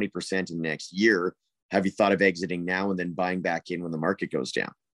much as 20% in the next year. Have you thought of exiting now and then buying back in when the market goes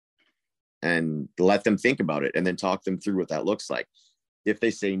down? And let them think about it, and then talk them through what that looks like. If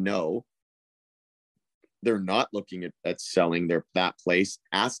they say no, they're not looking at selling that place,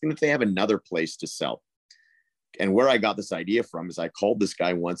 ask them if they have another place to sell. And where I got this idea from is I called this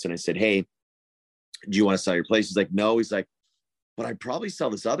guy once and I said, hey, do you want to sell your place? He's like, no. He's like, but I'd probably sell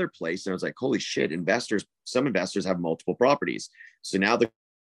this other place. And I was like, holy shit, some investors have multiple properties. So now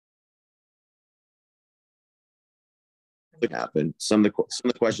happen. Some of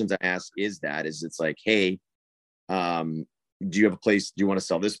the questions I ask is it's like, hey, Do you have a place? Do you want to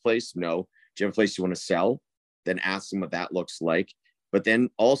sell this place? No. Do you have a place you want to sell? Then ask them what that looks like. But then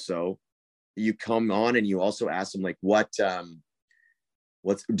also you come on and you also ask them like, what's,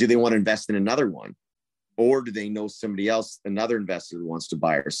 do they want to invest in another one? Or do they know somebody else, another investor who wants to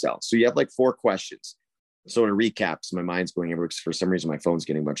buy or sell? So you have like 4 questions. So to recap, so my mind's going everywhere because for some reason my phone's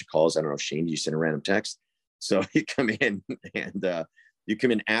getting a bunch of calls. I don't know, Shane, you send a random text. So you come in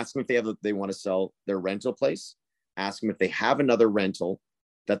and ask them if they want to sell their rental place. Ask them if they have another rental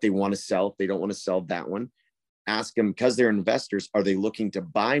that they want to sell. If they don't want to sell that one, ask them, because they're investors, are they looking to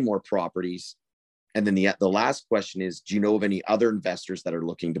buy more properties? And then the last question is, do you know of any other investors that are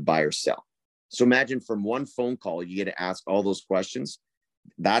looking to buy or sell? So imagine from one phone call, you get to ask all those questions.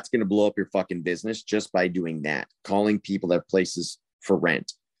 That's going to blow up your fucking business just by doing that, calling people that have places for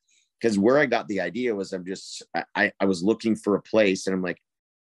rent. Because where I got the idea was I was looking for a place and I'm like,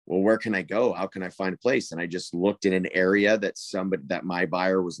 well, where can I go? How can I find a place? And I just looked in an area that my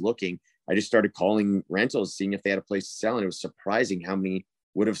buyer was looking. I just started calling rentals, seeing if they had a place to sell. And it was surprising how many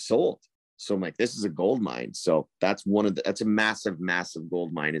would have sold. So I'm like, this is a gold mine. So that's a massive, massive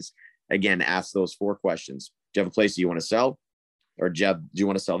gold mine is, again, ask those 4 questions. Do you have a place that you want to sell? Or do you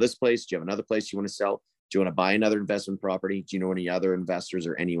want to sell this place? Do you have another place you want to sell? Do you want to buy another investment property? Do you know any other investors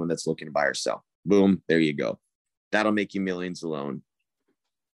or anyone that's looking to buy or sell? Boom, there you go. That'll make you millions alone.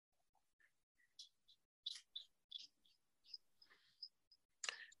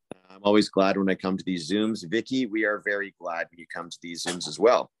 I'm always glad when I come to these Zooms. Vicky, we are very glad when you come to these Zooms as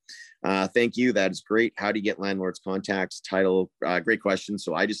well. Thank you. That is great. How do you get landlords' contacts? Title, great question.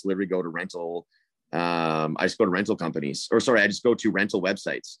 So I just literally go to rental. I just go to rental companies, I just go to rental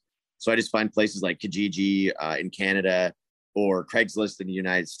websites. So I just find places like Kijiji in Canada or Craigslist in the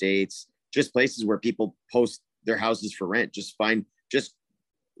United States, just places where people post their houses for rent. Just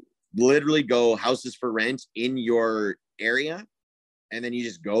literally go houses for rent in your area. And then you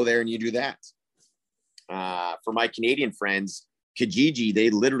just go there and you do that. For my Canadian friends, Kijiji, they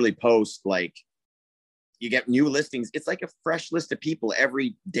literally post like, you get new listings. It's like a fresh list of people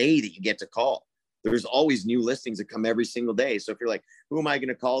every day that you get to call. There's always new listings that come every single day. So if you're like, who am I going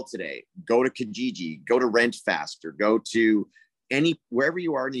to call today? Go to Kijiji, go to Rent Faster, go to wherever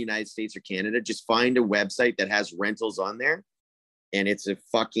you are in the United States or Canada, just find a website that has rentals on there. And it's a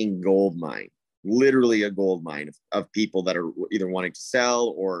fucking gold mine. Literally a gold mine of people that are either wanting to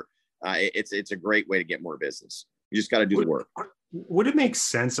sell or it's a great way to get more business. You just got to do the work. Would it make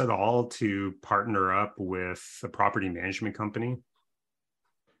sense at all to partner up with a property management company?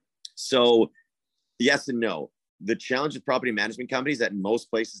 So yes and no. The challenge with property management companies that in most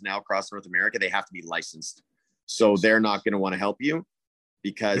places now across North America, they have to be licensed. So they're not going to want to help you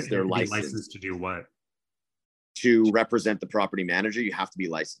because they're licensed to do what? To represent the property manager, you have to be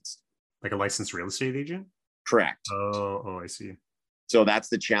licensed. Like a licensed real estate agent? Correct. Oh, I see. So that's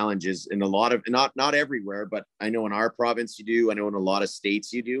the challenge is in a lot of, not everywhere, but I know in our province you do, I know in a lot of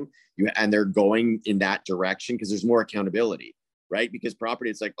states you do, and they're going in that direction because there's more accountability, right? Because property,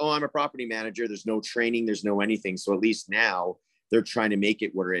 it's like, oh, I'm a property manager. There's no training, there's no anything. So at least now they're trying to make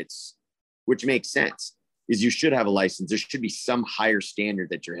it where which makes sense, is you should have a license. There should be some higher standard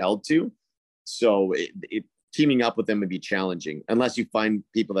that you're held to. So teaming up with them would be challenging unless you find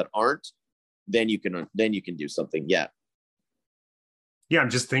people that aren't, then you can do something. Yeah. I'm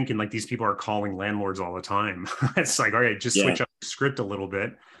just thinking like these people are calling landlords all the time. It's like, all right, just switch up the script a little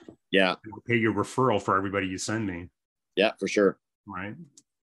bit. Yeah. I'll pay you a referral for everybody you send me. Yeah, for sure. Right.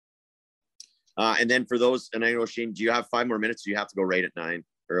 And then for those, and I know, Shane, do you have 5 more minutes? Do you have to go right at 9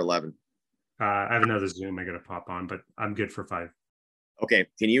 or 11? I have another Zoom I got to pop on, but I'm good for 5. Okay.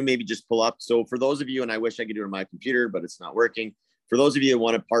 Can you maybe just pull up? So for those of you, and I wish I could do it on my computer, but it's not working. For those of you that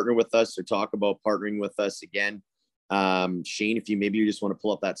want to partner with us or talk about partnering with us again, Shane, if you just want to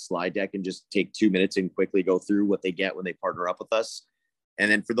pull up that slide deck and just take 2 minutes and quickly go through what they get when they partner up with us.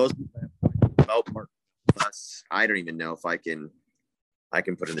 And then for those about partnering with us, I don't even know if I can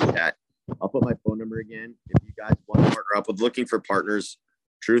put in the chat. I'll put my phone number again. If you guys want to partner up with looking for partners,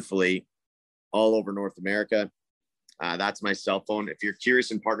 truthfully, all over North America, that's my cell phone. If you're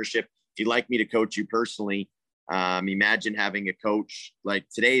curious in partnership, if you'd like me to coach you personally, imagine having a coach like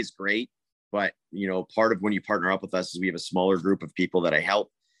today is great, but part of when you partner up with us is we have a smaller group of people that I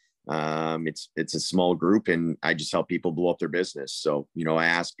help. It's a small group and I just help people blow up their business. So, I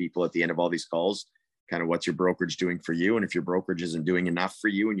ask people at the end of all these calls, kind of what's your brokerage doing for you? And if your brokerage isn't doing enough for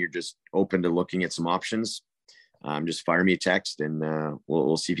you and you're just open to looking at some options, just fire me a text and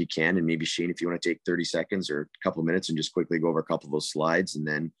we'll see if you can. And maybe Shane, if you want to take 30 seconds or a couple of minutes and just quickly go over a couple of those slides, and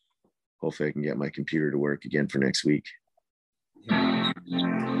then hopefully I can get my computer to work again for next week.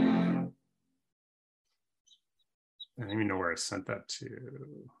 I don't even know where I sent that to.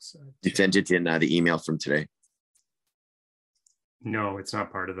 You sent it in the email from today. No, it's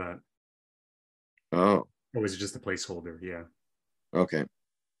not part of that. Oh. Or was it just a placeholder? Yeah. Okay.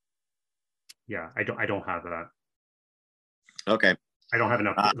 Yeah, I don't have that. Okay. I don't have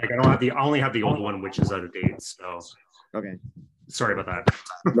enough. Like I only have the old one, which is out of date. So okay. Sorry about that.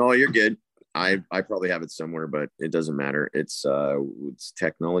 No, you're good. I probably have it somewhere, but it doesn't matter. It's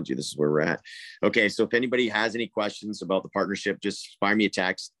technology. This is where we're at. Okay. So if anybody has any questions about the partnership, just fire me a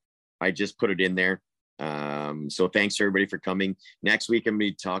text. I just put it in there. So thanks everybody for coming. Next week, I'm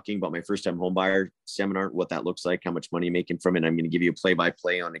going to be talking about my first time home buyer seminar, what that looks like, how much money you're making from it. I'm going to give you a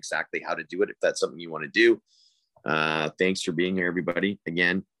play-by-play on exactly how to do it. If that's something you want to do. Thanks for being here, everybody.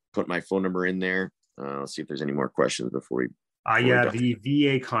 Again, put my phone number in there. Let's see if there's any more questions before we. Yeah, the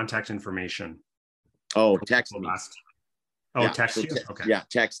VA contact information. Oh, text me. Oh, yeah, text you? Okay. Yeah,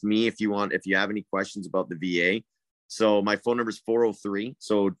 text me if you want, if you have any questions about the VA. So my phone number is 403.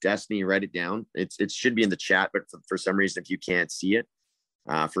 So Destiny, write it down. It should be in the chat, but for some reason, if you can't see it,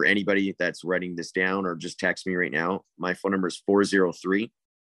 for anybody that's writing this down or just text me right now, my phone number is 403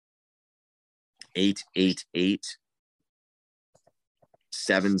 888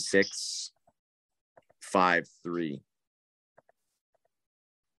 7653.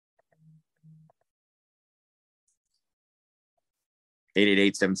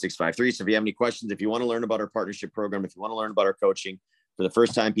 888-7653. So if you have any questions, if you want to learn about our partnership program, if you want to learn about our coaching, for the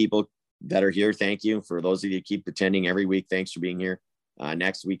first time people that are here, thank you. For those of you who keep attending every week, thanks for being here.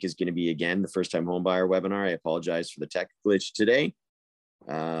 Next week is going to be, again, the first time home buyer webinar. I apologize for the tech glitch today,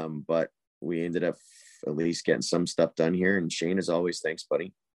 but we ended up at least getting some stuff done here. And Shane, as always, thanks,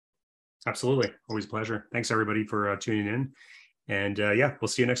 buddy. Absolutely. Always a pleasure. Thanks, everybody, for tuning in. And yeah, we'll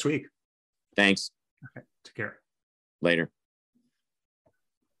see you next week. Thanks. Okay. Take care. Later.